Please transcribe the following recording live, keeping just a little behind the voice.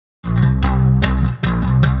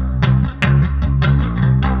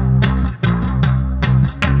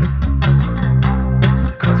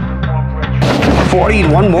40,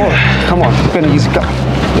 one more. Come on, easy. The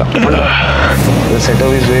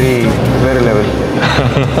setup is very level.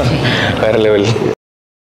 Very level.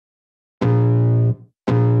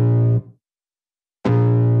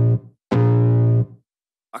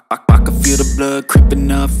 I can feel the blood creeping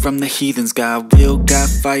up from the heathens. Got will, got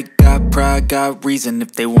fight, got pride, got reason.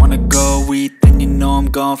 If they wanna go eat, then you know I'm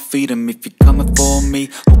gon' feed them. If you're coming for me,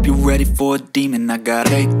 hope you're ready for a demon. I gotta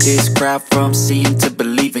take this crowd from seeing to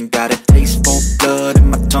believing. Got a taste for blood and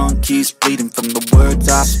my tongue keeps bleeding from the words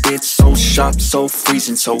I spit. So sharp, so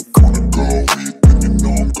freezing, so gonna go eat, then you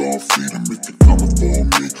know I'm gon' feed them. If you're coming for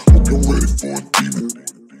me, hope you're ready for a demon.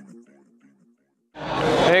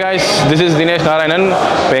 Hey guys, this is Dinesh Narayanan.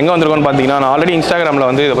 இப்போ எங்கே வந்திருக்கோன்னு பார்த்தீங்கன்னா, நான் already இன்ஸ்டாகிராமில்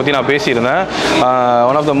வந்து இதை பற்றி நான் பேசியிருந்தேன்.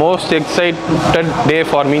 One of the most excited day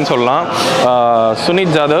for மீன்னு சொல்லலாம்.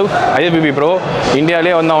 சுனித் ஜாதவ் ஐஎஃப்பிபி ப்ரோ,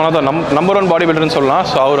 இந்தியாவிலே வந்து one of the number one பாடி பில்டர்னு சொல்லலாம்.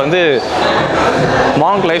 ஸோ அவர் வந்து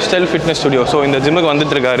Monk life style fitness studio, so இந்த ஜிம்முக்கு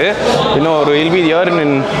வந்துட்டு இருக்காரு. இன்னும் ஒரு இல் பி இயர்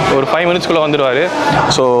ஒரு 5 மினிட்ஸ்க்குள்ளே வந்துடுவார்.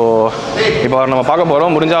 ஸோ இப்போ அவர் நம்ம பார்க்க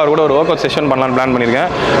போகிறோம். முடிஞ்சால் அவர் கூட ஒரு ஒர்க் அவுட் செஷன் பண்ணலான்னு பிளான் பண்ணியிருக்கேன்.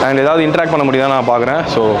 அண்ட் ஏதாவது இன்ட்ராக்ட் பண்ண முடியுதான் நான் பார்க்குறேன்.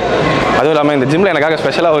 ஸோ அதுவும் இல்லாமல் இந்த ஜிம்மில் எனக்காக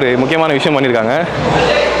ஸ்பெஷலாக ஒரு முக்கியமான விஷயம் பண்ணியிருக்காங்க.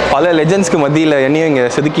 பல லெஜெண்ட்ஸ்க்கு மத்தியில் என்னையும் இங்கே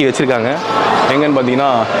செதுக்கி வச்சுருக்காங்க. எங்கன்னு பார்த்தீங்கன்னா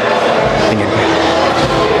இங்கே இருக்கு.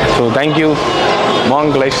 So thank you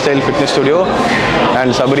Monk life style fitness studio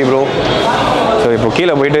and Sabari bro. So இப்போ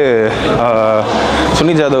கீழே போயிட்டு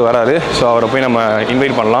சுனித் ஜாதவ் வராரு. ஸோ அவரை போய் நம்ம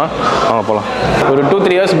இன்வைட் பண்ணலாம். வாங்க போகலாம். ஒரு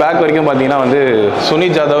 2-3 இயர்ஸ் பேக் வரைக்கும் பார்த்தீங்கன்னா வந்து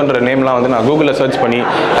சுனித் ஜாதவ்ன்ற நேம்லாம் வந்து நான் கூகுளில் சர்ச் பண்ணி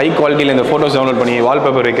ஹை குவாலிட்டியில் இந்த ஃபோட்டோஸ் டவுன்லோட் பண்ணி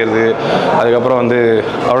வால்பேப்பர் வைக்கிறது, அதுக்கப்புறம் வந்து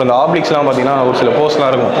அவரோட இந்த ஆப்ளிக்ஸ்லாம் பார்த்தீங்கன்னா ஒரு சில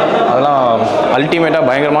போஸ்ட்லாம் இருக்கும். அதெல்லாம் அல்டிமேட்டாக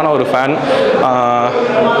பயங்கரமான ஒரு ஃபேன்.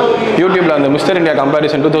 யூடியூப்பில் அந்த மிஸ்டர் இந்தியா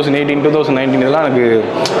கம்பேரிசன் 2018, 2019 இதெல்லாம் எனக்கு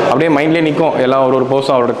அப்படியே மைண்ட்லேயே நிற்கும். எல்லாம் ஒரு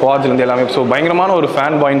போஸ்ட்டும் அவரோட குவாட்ஸ்லேருந்து எல்லாமே. ஸோ பயங்கரமான ஒரு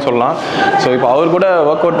ஃபேன் பாய்ன்னு சொல்லலாம். ஸோ இப்போ அவர் கூட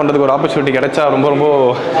ஒர்க் அவுட் பண்ணுறதுக்கு ஒரு ஆப்பர்ச்சுனிட்டி கிடைச்சா ரொம்ப ரொம்ப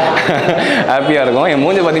ஹாப்பியாக இருக்கும். என்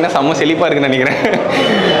மூஞ்சி பார்த்தீங்கன்னா செம்ம செழிப்பாக இருக்குன்னு நினைக்கிறேன்.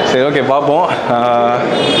 சரி, ஓகே, பார்ப்போம்.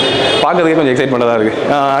 பார்க்கறதுக்கே கொஞ்சம் எக்ஸைட்மெண்ட்டாக தான் இருக்குது.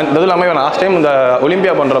 அதுவும் இல்லாமல் லாஸ்ட் டைம் இந்த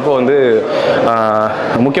ஒலிம்பியா பண்ணுறப்போ வந்து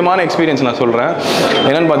முக்கியமான எக்ஸ்பீரியன்ஸ் நான் சொல்கிறேன்.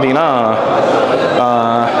 என்னென்னு பார்த்தீங்கன்னா,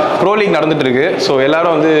 ப்ரோ லீக் நடந்துகிட்ருக்கு. ஸோ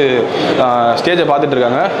எல்லோரும் வந்து ஸ்டேஜை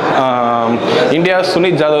பார்த்துட்ருக்காங்க. இந்தியா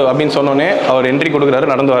சுனித் ஜாதவ் அப்படின்னு சொன்னோன்னே அவர் என்ட்ரி கொடுக்குறாரு,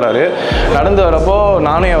 நடந்து வராரு. நடந்து வரப்போ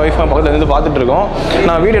நானும் என் ஒய்ஃப் பக்கத்தில் இருந்து பார்த்துட்ருக்கோம்.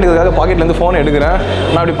 நான் வீடியோ எடுக்கிறதுக்காக பாக்கெட்லேருந்து ஃபோன் எடுக்கிறேன்.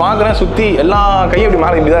 நான் அப்படி பார்க்குறேன், சுற்றி எல்லா கையும் இப்படி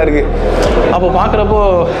மேலே இப்படி தான் இருக்குது. அப்போ பார்க்குறப்போ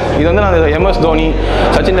இது வந்து நான் எம்எஸ் தோனி,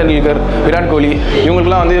 சச்சின் டெண்டுல்கர், விராட் கோலி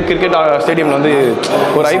இவங்களுக்குலாம் வந்து கிரிக்கெட் ஸ்டேடியமில் வந்து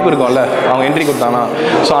ஒரு ஐப்பு இருக்கும்ல, அவங்க என்ட்ரி கொடுத்தாங்கன்னா.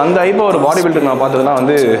 ஸோ அந்த ஐப்பை ஒரு பாடி பில்டர் நான் பார்த்ததுலாம்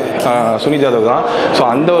வந்து சுனித் ஜாதவ் தான். ஸோ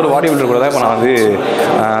அந்த ஒரு பாடி பில்டர் கூட தான் இப்போ நான் வந்து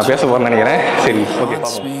பேச போகிறேன்னு நினைக்கிறேன். சரி, ஓகே.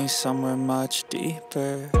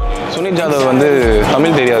 சுனித் ஜாதவ் வந்து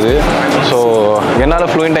தமிழ் தெரியாது. ஸோ என்னால்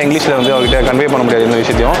ஃப்ளூயண்ட்டாக இங்கிலீஷில் வந்து அவர்கிட்ட கன்வே பண்ண முடியாது இந்த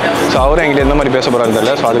விஷயத்தையும். ஸோ அவரும் என்கிட்ட எந்த மாதிரி பேச போகிறாரு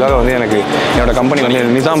தெரியல. ஸோ அதுக்காக வந்து எனக்கு என்னோட கம்பெனி வந்து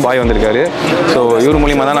நிசாம் பாய் வந்திருக்காரு. ஸோ இவர்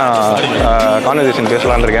மூலியமாக தான் நான் கான்வர்சேஷன்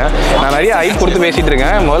பேசலான்னு இருக்கேன். நான் நிறைய ஐப் கொடுத்து பேசிகிட்டு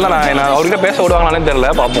இருக்கேன். முதல்ல நான் அவர்கிட்ட பேச விடுவாங்களானே தெரியல,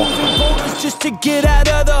 பார்ப்போம். Just to get out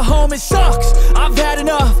of the home, it sucks. I've had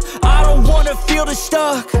enough. I don't wanna feel the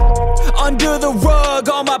stuck under the rug,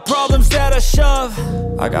 all my problems that I shove.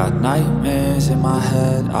 I got nightmares in my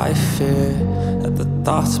head. I fear that the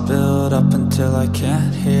thoughts build up until I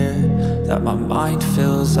can't hear, that my mind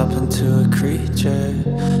fills up into a creature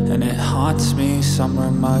and it haunts me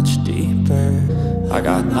somewhere much deeper. I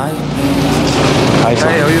got nightmares. Hi, sir.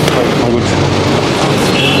 Hi, how are you? I'm good.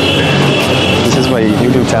 This is my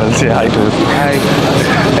YouTube channel. Say hi to us. Hi.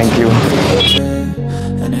 Thank you.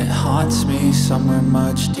 And it haunts me somewhere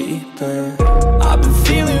much deeper. I've been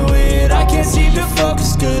feeling weird, I can't seem to focus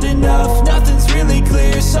good enough. Nothing's really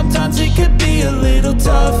clear, sometimes it could be a little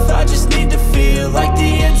tough. I just need to feel like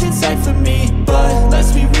the end's in sight for me. But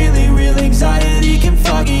let's be really real, anxiety can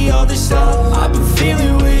foggy all this stuff. I've been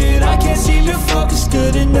feeling weird, I can't seem to focus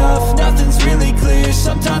good enough. Nothing's really clear,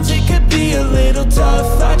 sometimes it could be a little tough.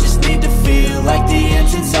 I just need to feel like the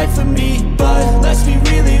end's in sight for me. But let's be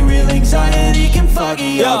really real, anxiety can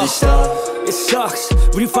foggy all this stuff. It sucks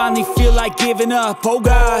when you finally feel like giving up. Oh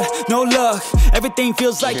God, no luck. Everything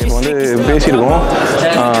feels like இப்போ வந்து பேசியிருக்கோம்.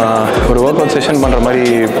 ஒரு work out session பண்ணுற மாதிரி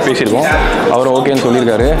பேசியிருக்கோம். அவர் ஓகேன்னு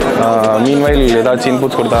சொல்லியிருக்காரு. Meanwhile ஏதாச்சும்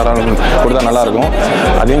இன்புட்ஸ் கொடுத்தா நல்லாயிருக்கும்,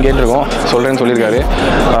 அதையும் கேட்டிருக்கோம். சொல்கிறேன்னு சொல்லியிருக்காரு.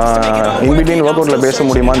 இன்பிட்வீன் ஒர்க் அவுட்டில் பேச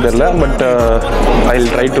முடியுமான்னு தெரில. But I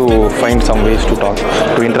will try to find some ways to talk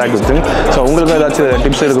to interact with him. So உங்களுக்கு ஏதாச்சும்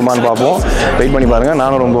டிப்ஸ் இருக்குமான்னு பார்ப்போம். வெயிட் பண்ணி பாருங்கள்.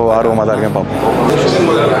 நானும் ரொம்ப ஆர்வமாக தான் இருக்கேன். பார்ப்போம்.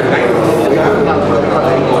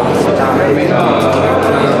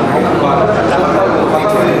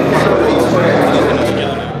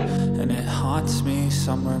 And it haunts me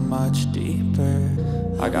somewhere much deeper.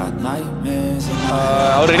 I got nightmares.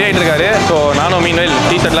 Our ready ஆகிட்டு இருக்காரு. ஸோ நானும் மீன்வெல்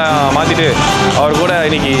டிஷர்ட்லாம் மாற்றிட்டு அவர் கூட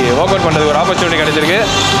இன்னைக்கு ஒர்க் அவுட் பண்ணுறதுக்கு ஒரு ஆப்பர்ச்சுனிட்டி கிடைச்சிருக்கு.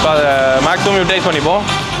 ஸோ அதை மேக்ஸிமம் யூட்டிலைஸ் பண்ணிப்போம்.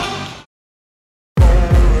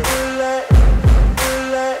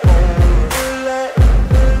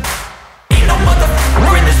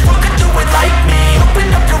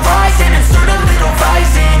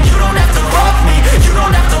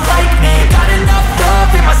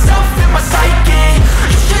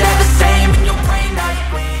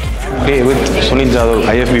 With Sunit Jadhav,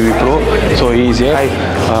 IFBB Pro. So he is here. Hi.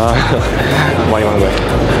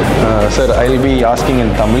 Sir, I'll be asking in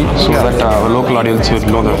Tamil so that local audience will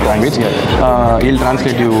know the language. He'll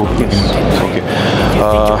translate you. Yes. Okay.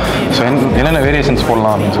 So, என்னென்ன variations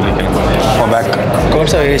போடலாம் அப்படின்னு சொல்லி கேட்கலாம். For back.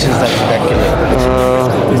 What's the variations that back?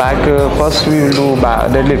 Back, first we will do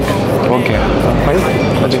deadlift. Okay. Fine?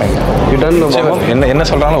 That's fine. You done the warm up? என்ன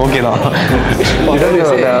சொல்றாலும் okay தான். You done the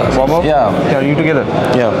warm up? Yeah. Are you together?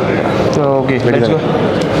 Yeah. So, okay, let's go.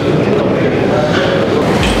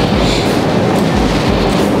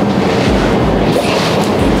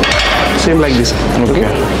 Same like this. Okay.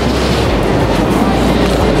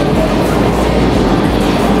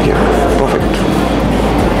 Yeah, perfect.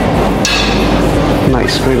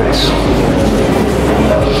 Nice, very nice.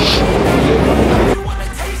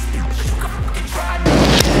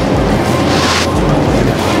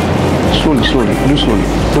 Slowly, do slowly.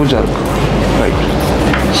 No jerk. Right.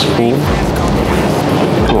 Spoon.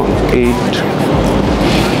 Go on. 8,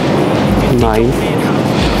 9,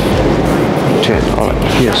 10. Alright.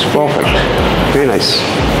 Yes, perfect. Very nice.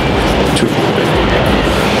 2.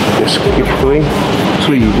 Yes, keep going.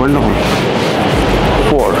 3. Wonderful.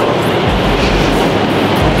 4.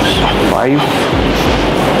 5.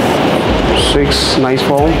 6. Nice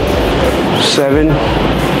form. 7.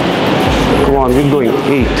 Come on, keep going.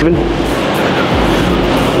 8. 7.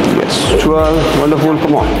 Yes. 12. Wonderful.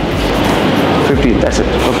 Come on. 15. That's it.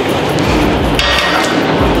 Okay.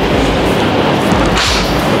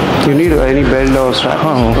 You need any belt or strap?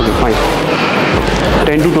 Okay, fine.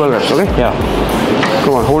 10 to 12 reps, okay? Yeah.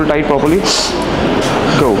 Come on, hold tight properly.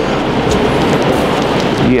 Go.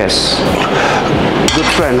 Yes. Good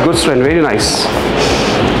strength, very nice.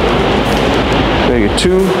 Very good. 2.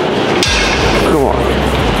 Come on.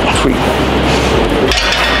 3.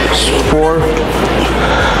 4.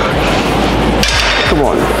 Come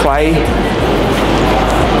on. 5.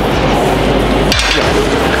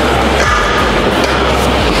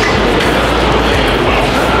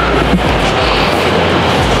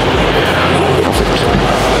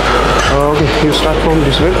 Okay, you start from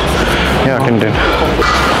this way. Yeah, 10.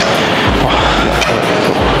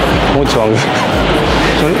 What's wrong?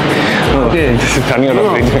 Sorry? Okay. This is running out of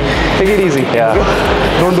range. Take it easy. Yeah. Okay?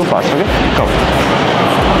 Don't do fast, okay? Come.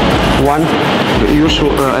 1. Your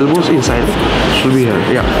elbows inside. Should be here.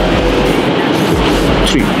 Yeah.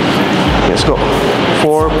 3. Yes, go.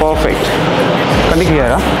 4. Perfect. Continue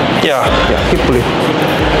here, huh? Yeah. Yeah, keep pulling.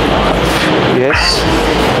 Yes.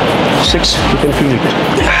 6. You can feel it.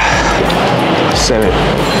 7.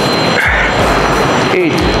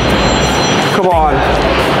 8. Come on.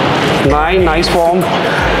 9. Nice form.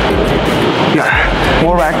 Yeah.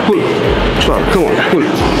 More back. Pull. 12. Come on. Pull.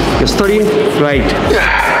 Yes. 13. Right.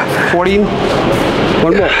 14.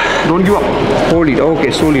 One more. Don't give up. Hold it.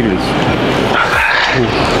 Okay. Slowly release.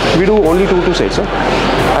 We do only 2 sets, huh?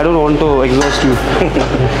 I don't want to exhaust you.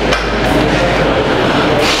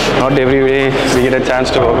 Not every day we get a chance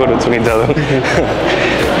to work out with Sunit Jadhav.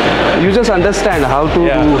 You just understand how to do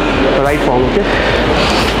the right form, okay?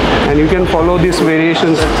 And you can follow these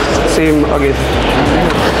variations same again.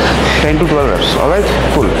 10 to 12 reps, alright?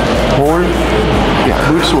 Pull. Hold. Yeah,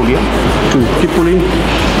 do it slowly. 2. Keep pulling.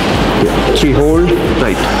 Yeah. 3. Hold.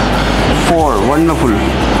 Right. 4. Wonderful.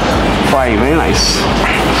 5. Very nice.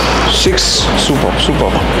 6. Superb.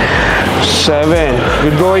 7.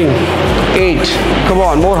 Good going. 8. Come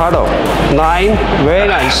on, more harder. 9. Very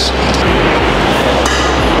nice.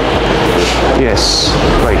 Yes.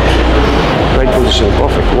 Right position.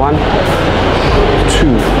 Perfect. 1,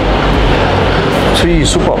 2, 3.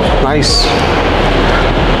 Superb. Nice.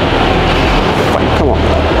 Fine. Come on.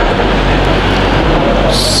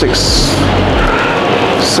 6,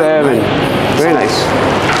 7. Very nice.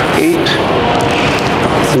 8,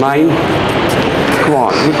 9. Come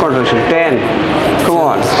on. Good concentration. 10. Come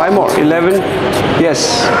on. 5 more. 11. Yes.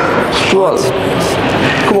 12.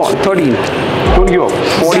 Come on. 13. Don't give up.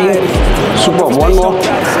 14. Superb. One more.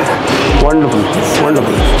 Wonderful.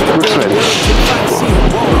 Good strength.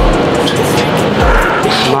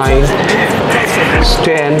 9.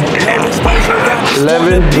 10.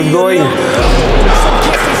 11. Good going.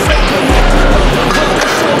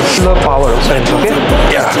 The power of strength. Okay.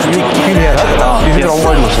 Yeah.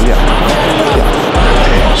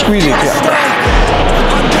 Squeeze it, yeah.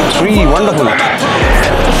 3, wonderful.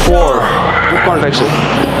 4, good contraction.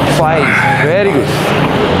 5, very good.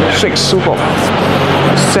 6, super.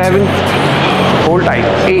 7, hold tight.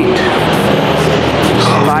 8,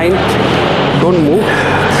 9, don't move.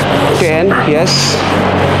 10, yes.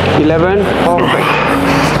 11, perfect.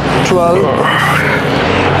 12,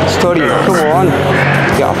 30, come on.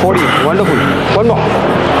 Yeah, 40, wonderful. One more.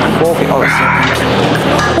 Okay, all right.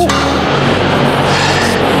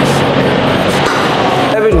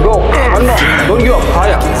 11, go. One more. Don't give up.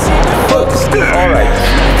 Higher. All right.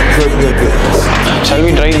 Good, good, good. Shall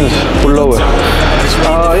we try this pull over?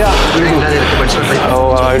 Yeah.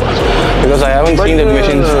 Oh, because I haven't seen that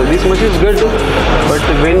machine. This machine is good, but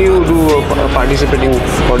when you do participating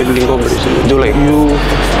bodybuilding competition,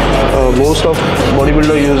 most of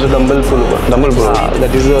bodybuilder use dumbbell pull over. Dumbbell pull over.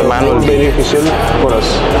 That is manual beneficial for us.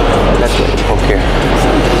 That's why. Okay.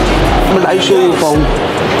 But I show you form.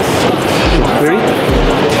 Ready?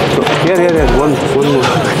 Here. One more.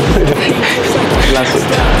 Last one.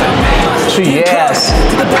 3, yes.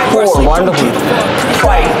 4, wonderful.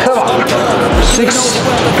 5, come on. 6,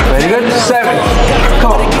 very good. 7,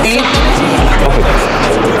 come on. 8, okay.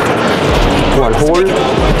 1, hold.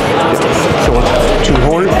 Come on. 2,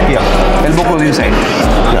 hold. Yeah. Elbow goes inside.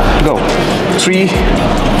 Yeah. Go. 3,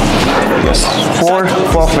 yes. 4,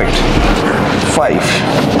 perfect. 5,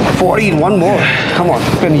 14, one more. Come on.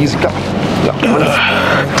 Can easy. Come. Yeah.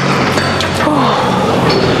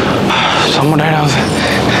 Someone died out.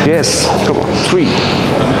 Yes, come on. 3.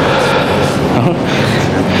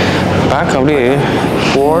 Back அப்படியே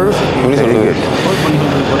 4. எப்படி சொல்றது?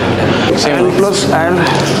 And plus and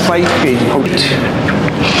 5 kg. Out.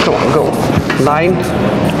 Come on, go. 9.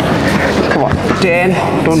 Come on. 10.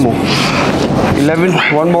 Don't move. 11.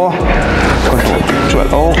 One more. Control.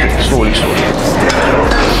 12. Okay. Slowly.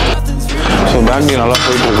 So back டே நல்லா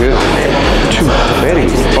போயிட்டுருக்கு. Very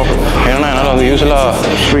perfect. ஏன்னா என்னால் வந்து யூஸ்வலாக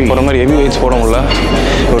போகிற மாதிரி ஹெவி வெயிட்ஸ் போட முடியல.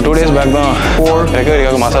 ஒரு 2 days பேக் தான்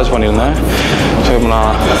ரெக்கவரிக்காக மசாஜ் பண்ணியிருந்தேன். ஸோ இப்போ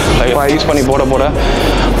நான் லைஃப் யூஸ் பண்ணி போட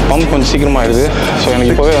பம்ப் கொஞ்சம் சீக்கிரமாகிடுது. ஸோ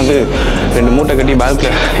எனக்கு இப்போவே வந்து 2 மூட்டை கட்டி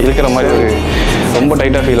பேக்கில் இழுக்கிற மாதிரி ஒரு ரொம்ப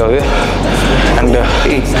டைட்டாக ஃபீல் ஆகுது. அண்டு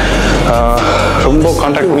ரொம்ப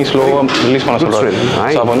கான்ட்ராக்ட் பண்ணி ஸ்லோவாக ரிலீஸ் பண்ண சொல்கிறாரு.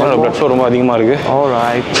 ஸோ அப்போ வந்து ப்ளட் ஃப்ளோ ரொம்ப அதிகமாக இருக்குது.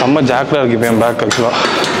 செம்ம ஜாக்கில் இருக்குது இப்போ என் பேக் ஆக்சுவலாக.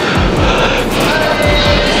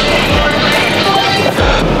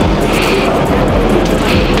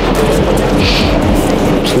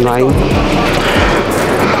 It's 9.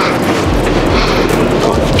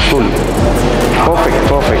 Full.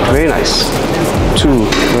 Perfect. Very nice. 2.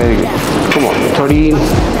 Very good. Come on. 13.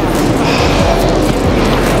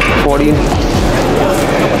 14.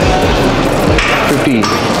 15.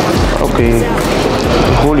 Okay.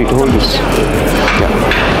 Hold this. Yeah.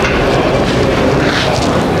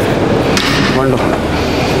 Wonderful.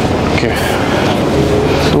 Okay.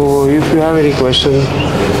 So if you have any question,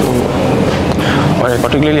 I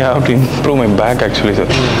particularly have to improve my back actually, sir.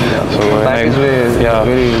 So back is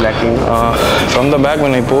very lacking. From the back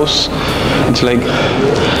when I pose, it's like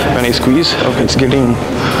when I squeeze, it's getting.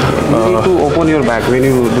 You need to open your back when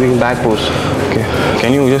you doing back pose. Okay.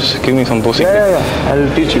 Can you just give me some posing? Yeah. I'll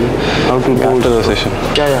teach you how to pose after the session.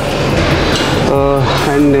 Yeah.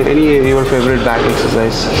 And any your favorite back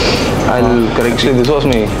exercise? I'll correct actually, you. this was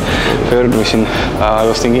my favorite machine. I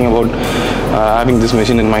was thinking about having this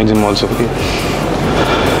machine in my gym also. Okay.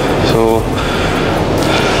 So,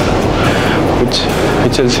 which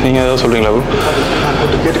is நீங்க ஏதாவது சொல்றீங்களா?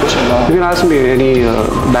 You can ask me any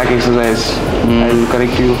back exercise. I'll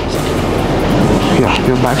correct you. Yeah,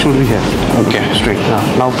 your back should be here. Okay. Straight.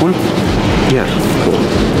 Now pull. Here.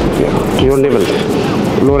 Yeah. Your navel.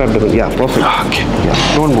 Lower abdomen. Yeah, perfect. Okay. Yeah.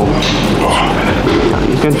 Don't move. Yeah.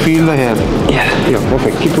 You can feel the hair. Yeah,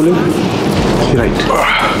 perfect. Keep pulling. Right.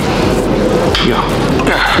 Yeah.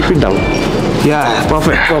 Keep it down. Yeah,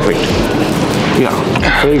 perfect. Yeah,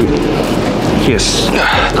 very good. Yes.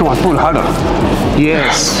 Come on, pull harder.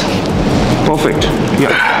 Yes. Perfect.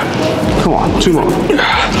 Yeah. Come on, 2 more.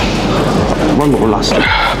 1 more, last.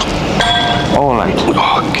 All right.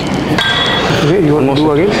 Okay, you want to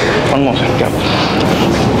do again? One more, sir. Yeah.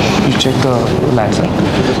 You check the lats.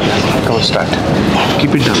 Come on, start.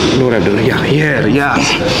 Keep it down. Lower abdomen. Yeah, here. Yeah.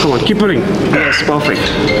 Come on, keep pulling. Yes, perfect.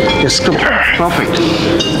 Yes, come on. Perfect.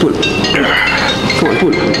 Pull. Come on,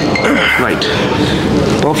 pull. Right.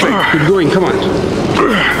 Perfect. Keep going. Come on.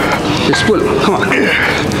 Yes, pull. Come on.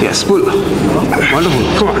 Yes, pull. Wonderful.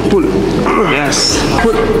 Come on, pull. Yes,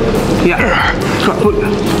 pull. Yeah. Come on, pull.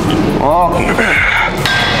 Okay.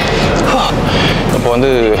 இப்போ வந்து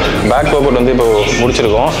back work out வந்து இப்போ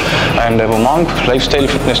முடிச்சிருக்கோம். And இப்போ Monk life style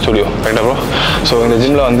fitness studio ரைட்டா bro. So இந்த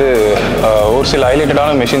ஜிம்மில் வந்து ஒரு சில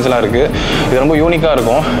ஹைலைட்டடான மெஷின்ஸ்லாம் இருக்குது. இது ரொம்ப யூனிக்காக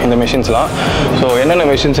இருக்கும் இந்த மெஷின்ஸ்லாம். ஸோ என்னென்ன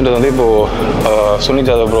மெஷின்ஸ்ன்றது வந்து இப்போது சுனித்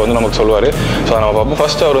ஜாதவ் ப்ரோ வந்து நமக்கு சொல்லுவார். ஸோ நம்ம பார்ப்போம்.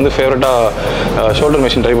 ஃபர்ஸ்ட் அவர் வந்து ஃபேவரட்டாக ஷோல்டர்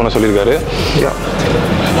மெஷின் ட்ரை பண்ண சொல்லியிருக்காரு.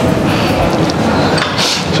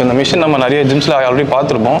 ஸோ இந்த மிஷின் நம்ம நிறைய ஜிம்ஸில் ஆல்ரெடி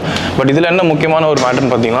பார்த்துருப்போம். பட் இதில் என்ன முக்கியமான ஒரு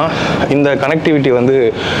மேட்டர்னு பார்த்தீங்கன்னா, இந்த கனெக்டிவிட்டி வந்து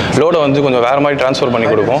லோடை வந்து கொஞ்சம் வேறு மாதிரி ட்ரான்ஸ்ஃபர் பண்ணி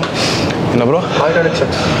கொடுக்கும். என்ன bro?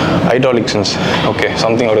 Hydraulic sense. Okay,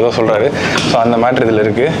 something அவர் தான் சொல்கிறாரு. ஸோ அந்த மேட்ரு இதில்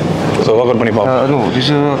இருக்குது. ஸோ ஒர்க் அவுட் பண்ணி பார்ப்போம். No, this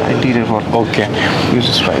is interior for. Okay. You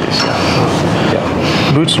just try this. Yeah.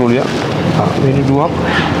 Do it slowly. When you do up,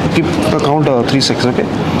 keep the count 3 seconds. Okay.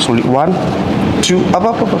 Slowly. 1, 2, up.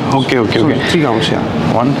 Okay. Slowly. 3 counts. Yeah.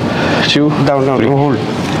 1, 2, down. 3. No, hold.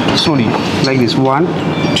 Slowly, like this. 1,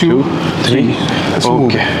 2, 3.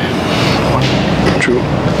 Okay. 1, 2.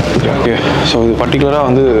 Okay. So இது பர்டிகுலராக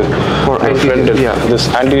வந்து front this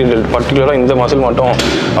anterior பர்டிகுலராக இந்த muscle மட்டும்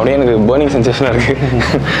அப்படியே எனக்கு burning சென்சேஷனாக இருக்குது.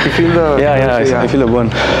 You feel the I feel the burn.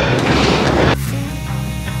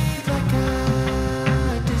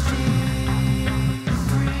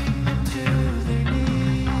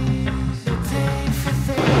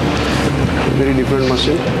 Very different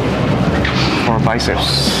muscle for biceps.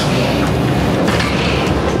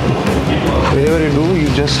 Whenever you do, you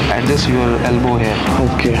just adjust your elbow here.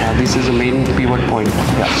 Okay. This is the main pivot point.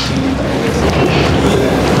 Yeah.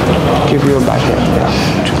 Keep your back here. Yeah.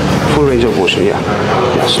 Full range of motion. Yeah.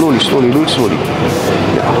 Slowly. Do it slowly.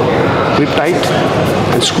 Yeah. Grip tight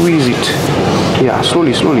and squeeze it. Yeah.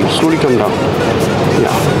 Slowly come down.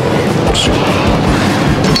 Yeah.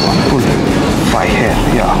 Pull. 5 here.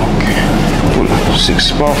 Yeah. Okay. Pull.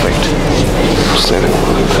 6. Perfect. 7.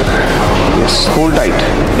 Yes. Hold tight.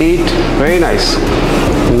 8. Very nice.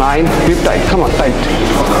 9. Grip tight. Come on. Tight.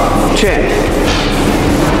 10.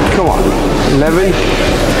 Come on. 11.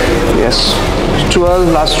 Yes. 12.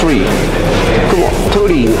 Last 3. Come on.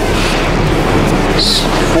 13.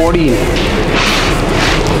 14.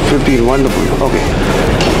 15. Wonderful. Okay.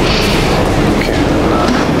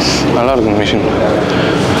 நல்லா இருக்கும் machine.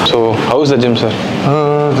 So how's the gym sir?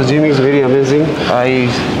 The gym is very amazing. I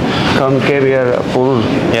came here for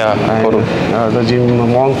the gym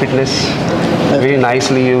Monk Fitness. Very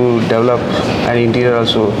nicely you develop an interior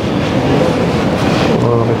also.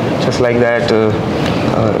 Just like that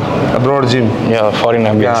abroad gym. Yeah, foreign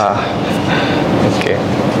ambience. Yeah. Okay.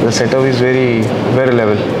 The setup is very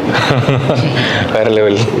level. Very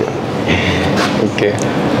level. Okay.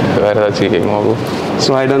 Where that's it? So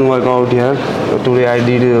I done workout here. Today I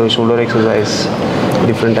did shoulder exercise,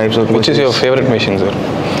 different types of. Which is your favorite machine, sir?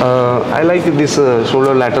 I like this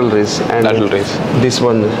shoulder lateral raise and lateral raise. This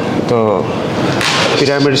one, the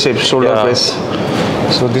pyramid shape shoulder press.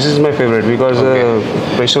 So this is my favorite because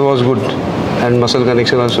pressure was good and muscle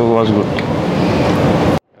connection also was good.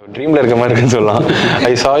 Dream like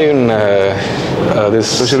I saw you in this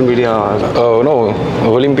social media. No,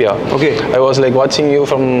 Olympia. Okay. I was like watching you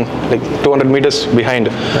from like 200 meters behind.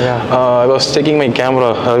 I was taking my camera.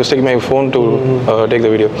 I was taking my phone to take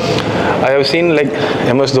the video. I have seen like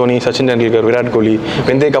MS Dhoni, Sachin Tendulkar, Virat Kohli.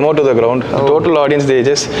 When they come out to the ground, the total audience they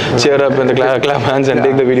just cheer up and they clap hands and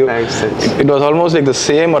take the video. It was almost like the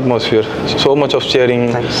same atmosphere. So much of cheering.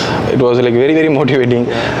 It was like very motivating.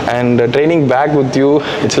 And training back with you,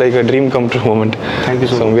 it's like a dream come true moment. Thank you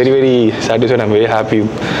so much. I'm very satisfied. I'm very happy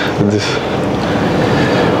with this.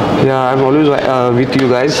 Yeah, I'm always with you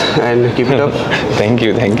guys and keep it up. Thank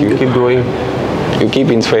you. Keep growing. You keep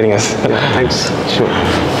inspiring us. Yeah, thanks. Sure.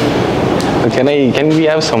 Can we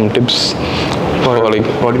have some tips for like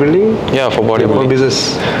bodybuilding? Yeah, for bodybuilding. For business?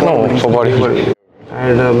 No, for bodybuilding.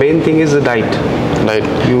 And the main thing is the diet.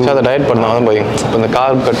 So அந்த diet பண்ணால் தான் பாருங்க இப்போ இந்த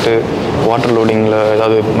corp கட்டு water லோடிங்கில்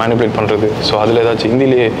ஏதாவது manipulate பண்ணுறது so அதில் ஏதாச்சும்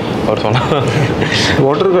ஹிந்திலேயே அவர் சொன்னால்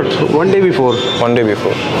water cut one day before.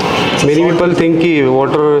 Many people think कि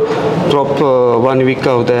वाटर ड्रॉप 1 week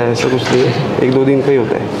का होता है, ऐसा कुछ नहीं, 1-2 दिन का ही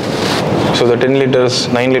होता है. So the 10 liters,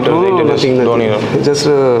 9 liters, 8 liters, don't you know? Just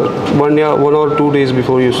 1 or 2 days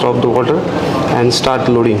before you stop the water and start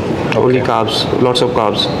loading. Only carbs, lots of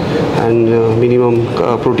carbs, and minimum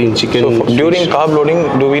protein, chicken. So during carb loading,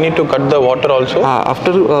 do we need to cut the water also?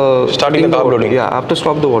 After starting the carb loading? Yeah, after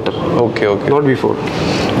stop the water. Okay. Not before.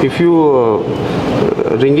 If you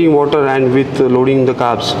drinking water and with loading the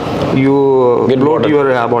carbs, you bloat your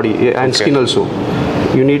body and skin also.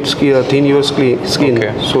 You need thin your skin.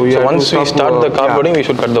 Okay. So once we start the carb loading, we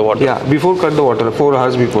should cut the water. Yeah, before cut the water, 4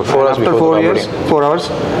 hours before. After 4 hours,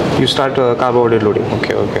 you start carbohydrate loading.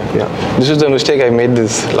 Okay. Yeah. This is the mistake I made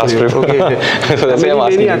this last trip. Okay. So that's why I'm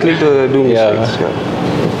asking. Many athletes do mistakes.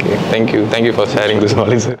 Yeah. Okay. Thank you for sharing this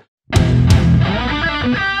knowledge, sir.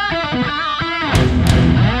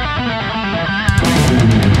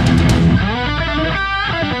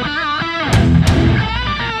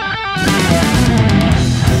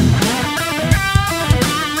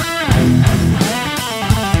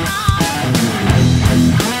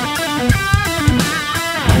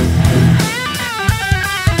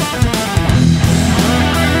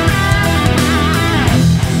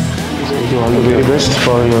 All the very best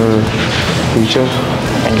for your future.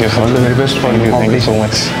 Thank you, sir. All the very best for your Thank you so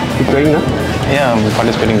much. You playing now? Yeah, I'm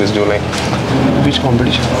participating this July. Which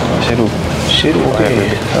competition? Sheru. Okay.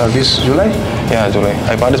 This July? Yeah, July.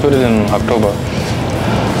 I participated in October,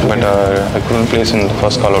 but I couldn't place in the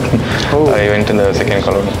first call out. Oh. I went in the second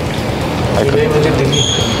call out. July was it Delhi?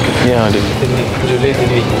 Yeah, I did. July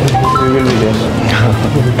Delhi. We will be there.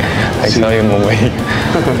 I saw you in Mumbai.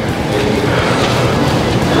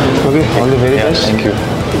 Okay, all the very best. Thank you.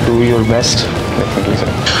 Do your best. Definitely,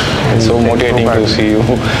 sir. It's so Take motivating pro to card. see you.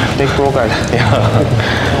 Take pro card. Yeah.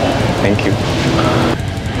 Thank you.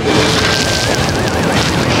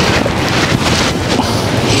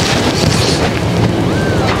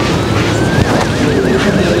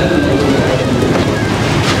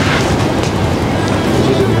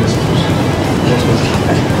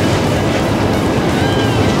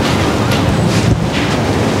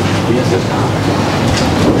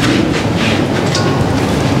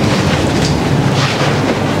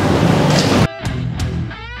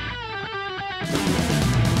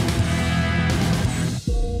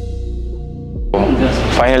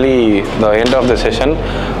 Finally the end of the session.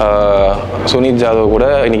 Sunith Jadhav கூட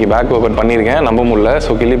இன்றைக்கி back work out பண்ணியிருக்கேன், நம்ப முடியல.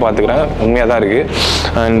 So கிள்ளி பார்த்துக்கிறேன், உண்மையாக தான் இருக்குது.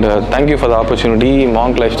 And thank you for the opportunity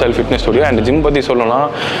Monk life style fitness studio. And gym பற்றி சொல்லணும்னா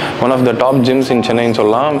one of the top Cheems இன் சென்னைன்னு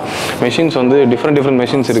சொல்லலாம். மெஷின்ஸ் வந்து டிஃப்ரெண்ட்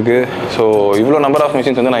மெஷின்ஸ் இருக்குது. ஸோ இவ்வளோ நம்பர் ஆஃப்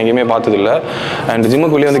மெஷின்ஸ் வந்து நான் எங்கேயுமே பார்த்ததில்ல. அண்ட்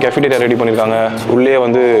ஜிம்முக்குள்ளேயே வந்து கெஃபிடேரியா ரெடி பண்ணியிருக்காங்க. உள்ளே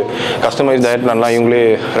வந்து கஸ்டமைஸ் டயட் பிளான்லாம் இவங்களே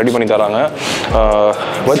ரெடி பண்ணி தராங்க.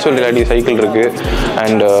 வர்ச்சுவல் ரியாலிட்டி சைக்கிள் இருக்குது.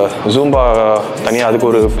 அண்ட் ஜூம்பா தனியாக அதுக்கு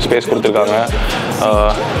ஒரு ஸ்பேஸ் கொடுத்துருக்காங்க.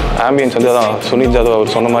 ஆம்பியன்ஸ் வந்து அதான் சுனித் ஜாதவ்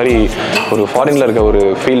அவர் சொன்ன மாதிரி ஒரு ஃபாரினில் இருக்க ஒரு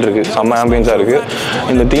ஃபீல் இருக்குது. செம்ம ஆம்பியன்ஸாக இருக்குது.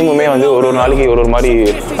 இந்த தீமுமே வந்து ஒரு நாளைக்கு ஒரு மாதிரி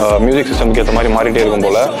மியூசிக் சிஸ்டம்க்கு ஏற்ற மாதிரி மாறிட்டே இருக்கும்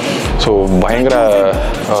போல். ஸோ பயங்கர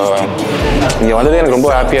இங்கே வந்ததே எனக்கு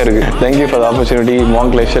ரொம்ப ஹாப்பியாக இருக்குது. Thank you for the opportunity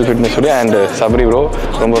Monk life style fitness studio. And Sabari bro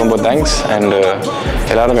ரொம்ப தேங்க்ஸ். அண்ட்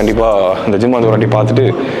எல்லோரும் கண்டிப்பாக இந்த ஜிம் வந்து ஒரு வாட்டி பார்த்துட்டு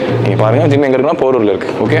நீங்கள் பாருங்கள். ஜிம் எங்கே இருக்குன்னா போரூரில்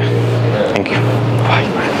இருக்குது. Okay, thank you, bye.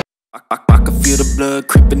 I can feel the blood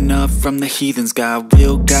creeping up from the heathens. Got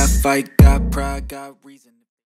will, got fight, got pride, got reason.